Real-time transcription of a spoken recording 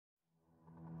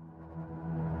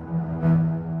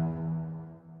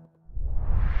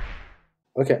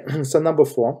Okay, so number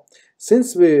 4.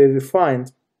 Since we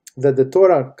find that the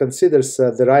Torah considers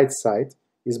the right side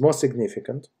is more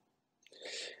significant,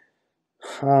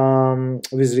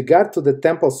 with regard to the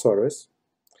temple service,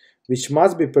 which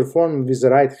must be performed with the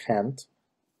right hand,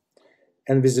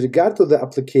 and with regard to the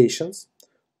applications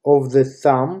of the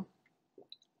thumb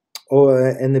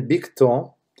and the big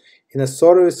toe in a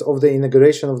service of the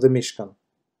inauguration of the Mishkan,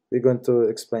 we're going to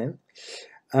explain,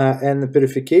 and the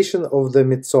purification of the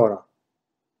Mitzorah,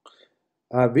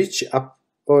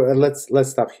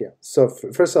 let's stop here. So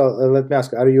first of all, let me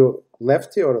ask, are you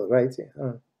lefty or righty?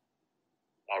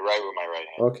 Right with my right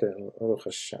hand. Okay, Baruch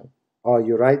HaShem. Oh,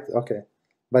 you're right? Okay.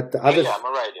 But the other... Yeah, I'm a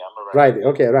righty. Righty,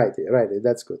 okay, righty,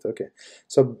 that's good, okay.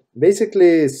 So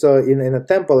basically, so in a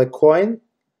temple, a coin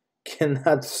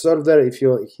cannot serve there if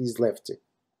he's lefty.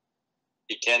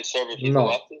 He can't serve if he's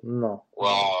lefty? No. Wow,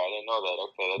 I didn't know that.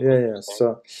 Okay. Yeah.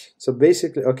 So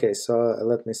basically, okay, so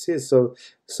let me see. So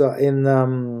in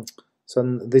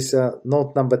this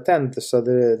note number 10, so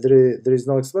there is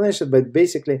no explanation, but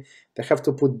basically they have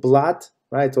to put blood,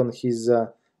 right, on his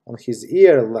ear,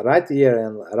 right ear,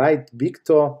 and right big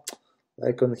toe,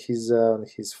 like on his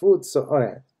foot. So all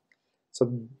right.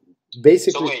 So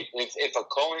basically. So wait, if a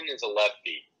Kohen is a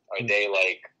lefty, are they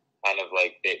like kind of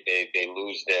like they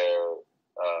lose their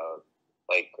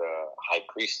high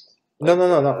priest? No.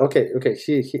 Okay.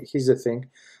 Here's the thing.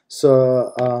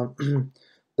 So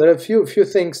there are a few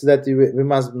things that we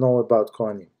must know about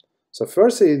Kohanim. So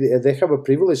first, they have a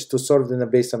privilege to serve in the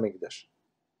Beis Hamikdash,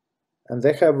 and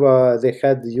they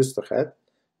used to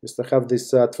have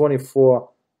this 24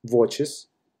 watches,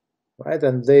 right?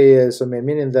 And they so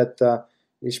meaning that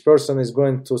each person is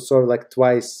going to serve like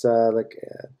twice, or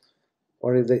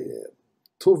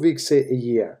 2 weeks a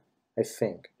year, I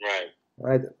think.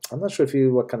 Right. I'm not sure if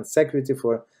you were consecutive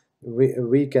for a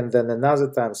week and then another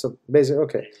time. So basically,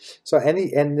 okay. So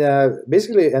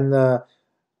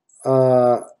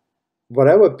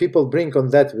whatever people bring on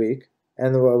that week,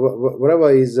 and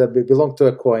whatever is belong to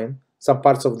a coin, some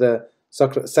parts of the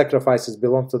sacrifices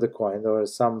belong to the coin, or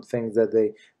some things that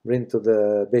they bring to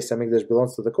the Beis Hamikdash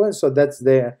belongs to the coin. So that's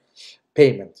their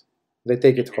payment. They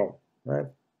take it home,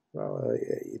 right?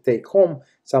 You take home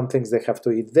some things they have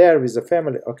to eat there with the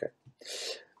family. Okay,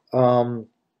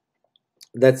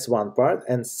 that's one part.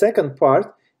 And second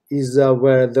part is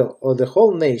where the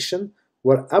whole nation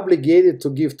were obligated to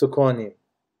give to Kohanim.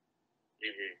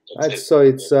 Right, so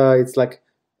it's like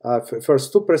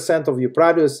first 2% of your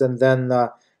produce, and then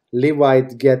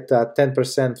Levite get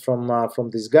 10% from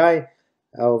this guy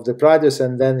of the produce,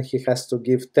 and then he has to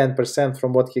give 10%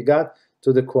 from what he got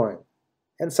to the Kohen,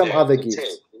 and some other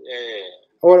gifts.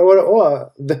 Or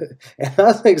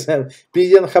another example,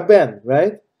 Pidyon Haben,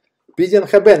 right? Pidyon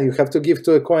Haben, you have to give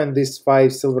to a Kohen these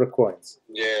 5 silver coins.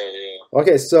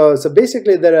 Okay, so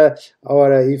basically there are,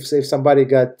 or if somebody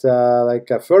got like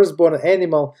a firstborn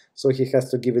animal, so he has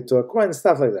to give it to a Kohen,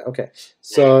 stuff like that. Okay,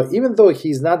 so even though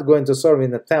he's not going to serve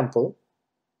in a temple,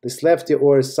 this lefty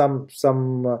or some he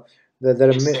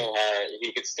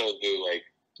could still do like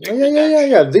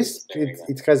this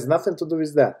it has nothing to do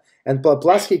with that. And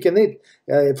plus he can eat.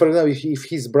 For example, if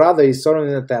his brother is serving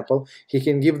in a temple, he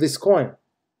can give this coin.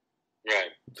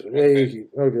 Right.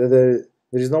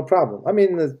 There is no problem. I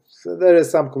mean, there is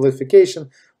some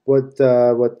qualification what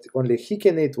only he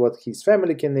can eat, what his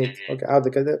family can eat. Okay,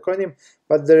 other kohanim,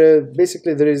 but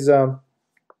there is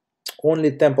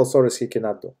only temple service he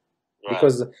cannot do,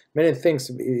 because many things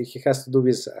he has to do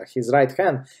with his right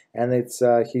hand, and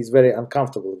he's very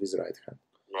uncomfortable with his right hand.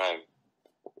 Right.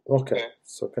 Okay,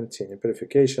 so continue.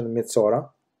 Purification, Mitzorah,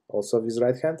 also with his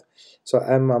right hand. So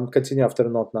I'm continue after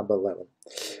note number 11,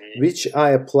 which I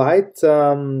applied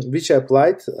to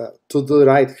the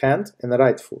right hand and the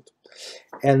right foot,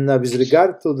 and with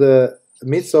regard to the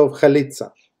mitzvah of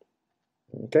chalitza,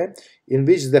 okay, in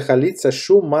which the chalitza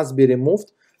shoe must be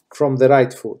removed from the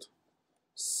right foot.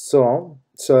 So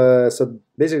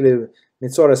basically,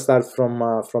 Mitzorah starts from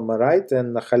a right,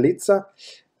 and chalitza.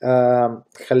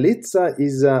 Chalitza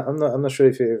is I'm not sure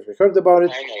if you heard about it.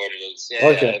 I know what it is. Yeah, I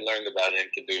learned about it in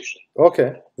Kiddushin. Okay,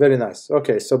 very nice.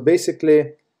 Okay, so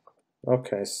basically,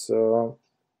 okay, so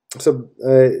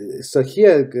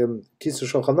here Kitzur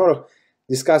Shulchan Aruch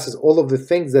discusses all of the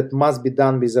things that must be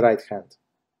done with the right hand,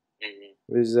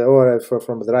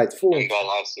 from the right foot. And that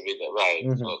has to be the right,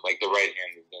 so like the right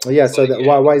hand. Yeah. So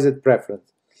why is it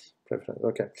preference?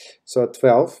 Okay. So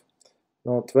 12.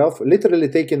 No, 12. Literally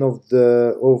taken off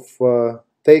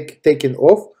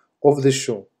of the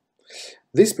shoe.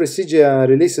 This procedure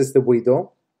releases the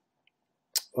widow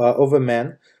of a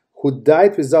man who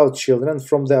died without children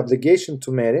from the obligation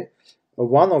to marry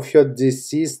one of her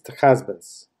deceased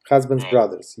husbands. husband's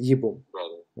brothers, Yibum,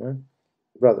 right?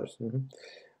 Brothers,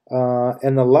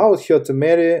 and allowed her to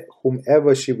marry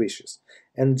whomever she wishes.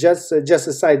 And just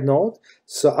a side note,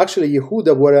 so actually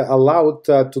Yehuda were allowed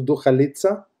to do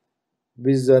chalitza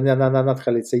with not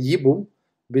chalitza, Yibum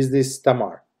with this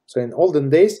Tamar. So in olden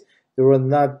days they were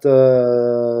not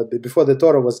before the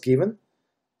Torah was given.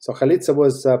 So chalitza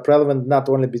was prevalent not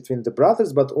only between the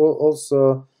brothers but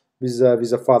also with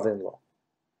a father-in-law.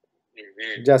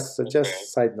 Just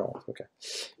side note. Okay.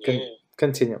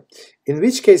 Continue. In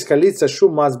which case chalitza shoe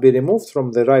must be removed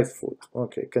from the right foot.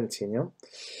 Okay, continue.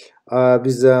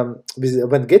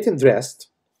 When getting dressed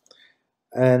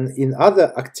and in other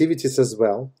activities as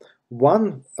well,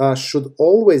 one should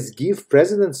always give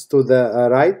precedence to the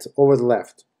right over the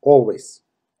left. Always.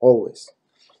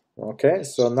 Okay,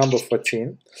 so number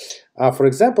 14. For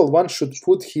example, one should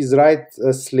put his right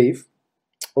sleeve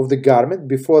of the garment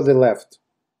before the left.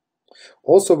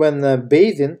 Also, when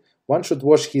bathing, one should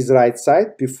wash his right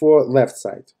side before left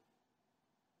side.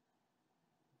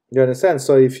 You understand?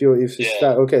 So if you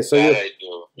start, okay, so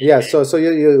so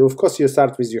you of course you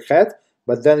start with your head,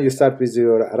 but then you start with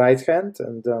your right hand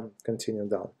and continue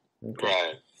down.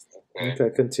 Okay. Okay,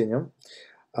 continue.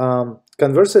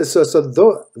 Conversely, so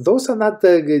those are not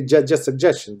just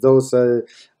suggestions; those are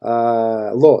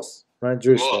laws, right?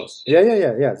 Jewish laws.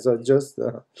 Yeah. So just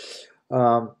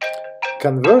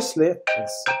conversely,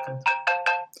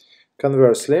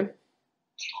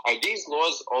 are these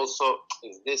laws also?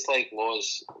 Is this like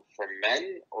laws for men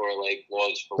or like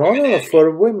laws for women? No, for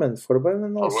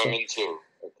women also. For women too.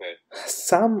 Okay.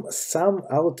 Some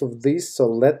out of this. So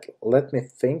let me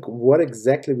think. What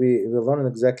exactly we learn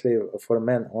exactly for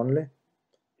men only?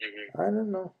 I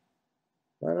don't know.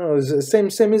 It's the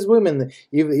same as women.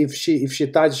 If she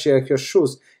touch her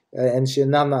shoes and she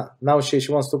now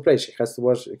she wants to pray, she has to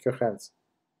wash her hands.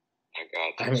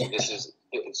 I got you.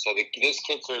 This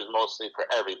kitzur is mostly for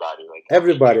everybody, like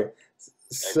everybody.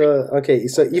 So okay,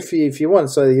 so if you want,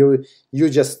 so you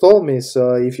just told me.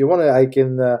 So if you want, I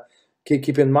can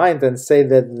keep in mind and say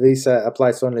that this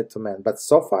applies only to men. But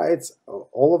so far, it's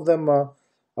all of them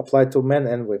apply to men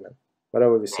and women.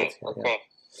 Whatever we said here. Okay. Yeah.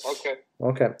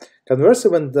 Okay.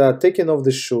 Conversely, when taking off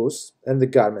the shoes and the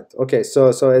garment. Okay, so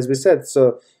as we said,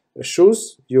 so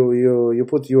shoes you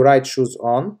put your right shoes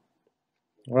on,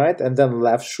 right, and then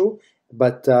left shoe,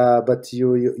 but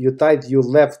you tied your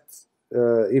left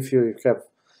if you have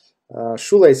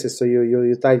shoelaces, so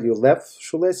you tied your left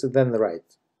shoelaces, then the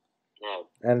right,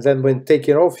 and then when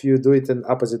taking off, you do it in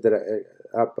opposite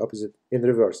in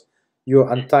reverse. You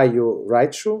untie your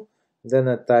right shoe, then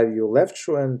untie your left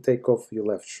shoe and take off your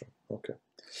left shoe. Okay.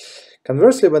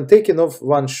 Conversely, when taking off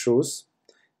one's shoes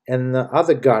and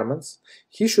other garments,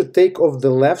 he should take off the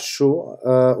left shoe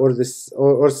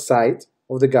or side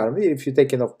of the garment. If you're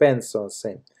taking off pants, so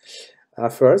same.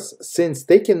 First, since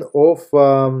taking off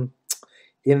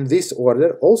in this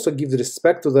order also gives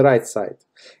respect to the right side,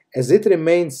 as it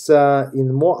remains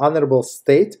in more honorable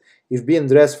state if being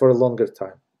dressed for a longer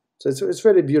time. So it's a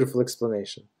very beautiful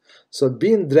explanation. So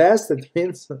being dressed, it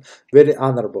means very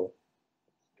honorable.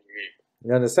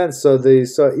 You understand? So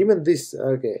even this,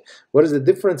 okay, what is the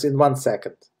difference in 1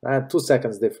 second? 2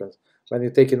 seconds difference. When you're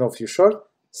taking off your shirt,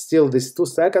 still this 2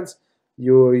 seconds,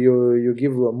 you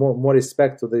give more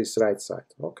respect to this right side.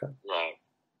 Okay. Right.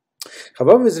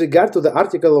 However, with regard to the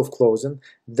article of clothing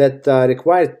that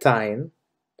require tying,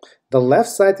 the left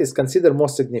side is considered more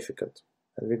significant.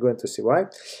 And we're going to see why.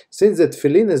 Since the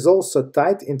tefillin is also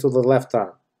tied into the left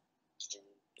arm.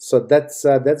 So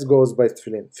that goes by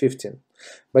tefillin, 15.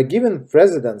 By giving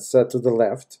precedence to the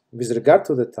left with regard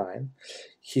to the tying,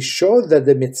 he showed that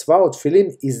the mitzvah of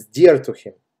tefillin is dear to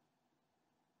him.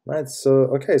 Right? So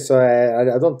okay, so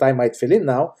I don't tie my tefillin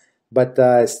now, but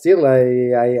still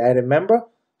I remember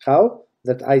how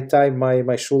that I tie my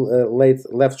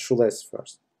left shoelace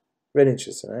first. Very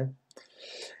interesting, right?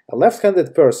 A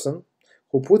left-handed person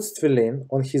who puts tefillin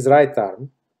on his right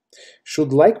arm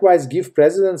should likewise give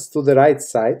precedence to the right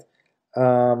side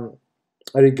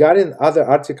regarding other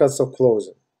articles of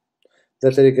clothing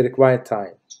that require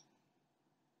tying.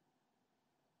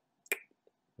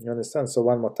 You understand? So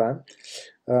one more time.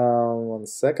 1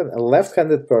 second. A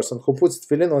left-handed person who puts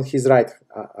tefillin on his right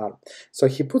arm. So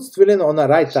he puts tefillin on a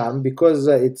right arm because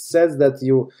it says that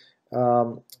you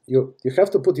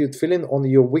have to put your tefillin on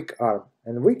your weak arm,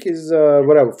 and weak is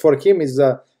whatever for him is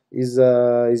a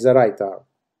right arm,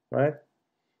 right?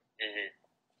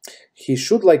 He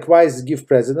should likewise give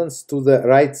precedence to the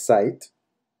right side,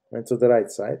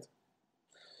 right,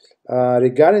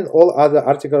 regarding all other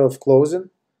articles of clothing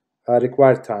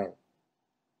require time.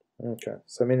 Okay,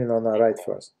 so meaning on the right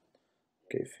first.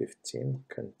 Okay, 15,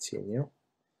 continue.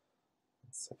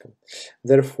 Second.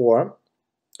 Therefore,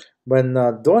 when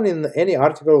donning any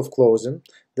article of clothing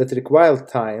that requires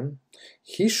tying,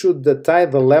 he should tie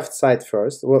the left side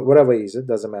first, whatever is it,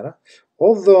 doesn't matter.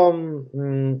 Although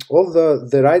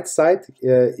the right side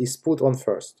is put on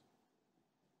first.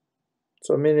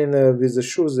 So meaning with the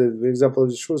shoes, the example of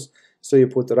the shoes, so you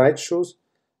put right shoes,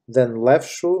 then left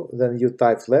shoe, then you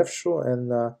tie left shoe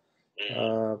and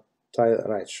tie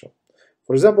right shoe.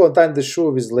 For example, tying the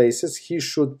shoe with laces, he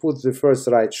should put the first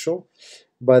right shoe,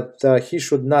 but he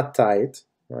should not tie it,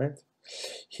 right?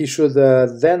 He should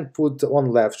then put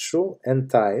on left shoe and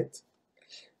tie it,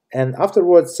 and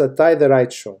afterwards tie the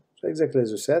right shoe. So exactly as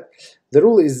you said. The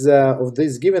rule is of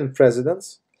these given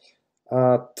precedents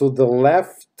to the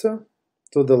left,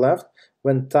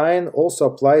 when tying also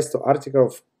applies to article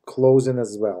of clothing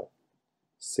as well.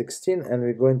 16, and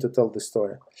we're going to tell the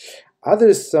story.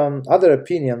 Other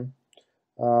opinion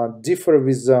differ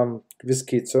with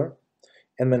Kitzur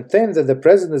and maintain that the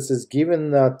precedence is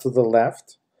given to the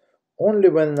left only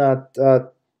when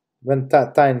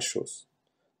tying shoes,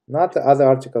 not the other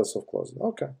articles of clothing.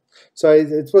 Okay, so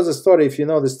it was a story. If you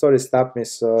know the story, stop me.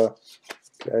 So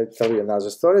I tell you another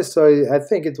story. So I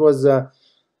think it was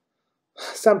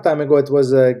some time ago. It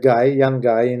was a guy, young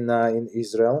guy in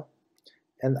Israel,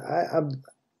 and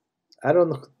I don't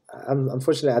know.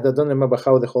 Unfortunately, I don't remember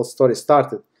how the whole story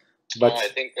started. But I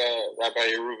think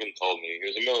Rabbi Reuben told me he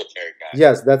was a military guy.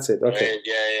 Yes, that's it. Okay. Right?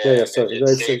 Yeah. Sorry. It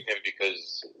saved him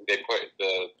because they put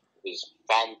his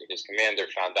commander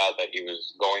found out that he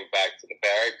was going back to the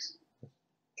barracks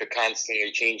to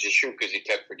constantly change his shoe because he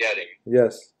kept forgetting.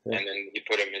 Yes. Yeah. And then he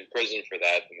put him in prison for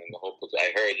that. And then the whole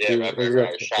I heard, Rabbi, exactly.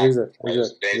 I was shocked. I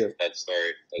was amazed at that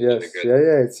story. That's yes. Really good.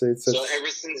 Yeah. It's so ever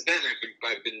since then,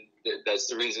 I've been. That's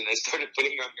the reason I started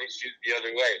putting on my shoes the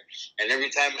other way. And every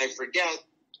time I forget,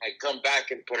 I come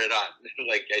back and put it on.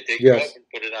 Like I take it off and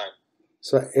put it on.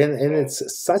 So and it's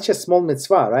such a small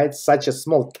mitzvah, right? Such a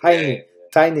small, tiny,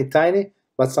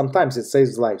 but sometimes it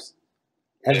saves lives.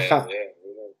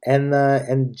 And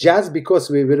and just because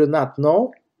we do not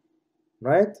know,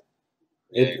 right?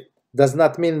 It does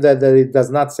not mean that it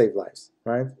does not save lives,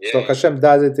 right? So HaShem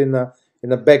does it in a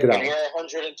background. When we're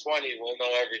 120, we'll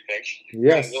know everything.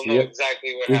 Yes, we'll know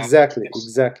exactly what happened.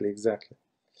 Exactly.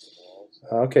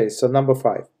 Okay, so number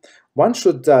 5. One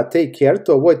should take care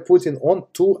to avoid putting on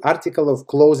 2 articles of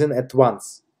clothing at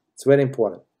once. It's very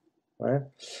important, right?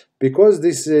 Because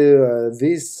this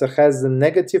has a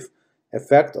negative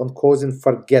effect on causing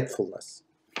forgetfulness.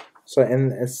 So,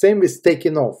 and same with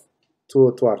taking off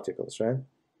 2 articles, right?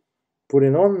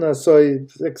 Putting on,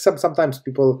 except sometimes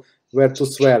people wear 2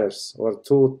 sweaters or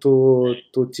two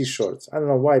t-shirts. I don't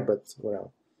know why, but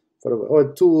well,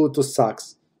 or 2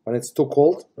 socks when it's too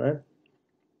cold, right?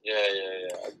 Yeah.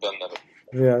 I've done that.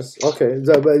 Yes. Okay.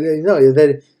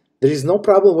 There is no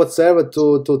problem whatsoever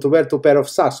to wear 2 pair of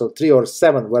socks or 3 or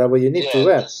 7, whatever you need to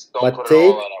wear. But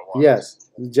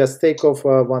just take off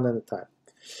one at a time,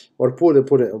 or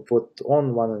put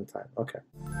on one at a time. Okay.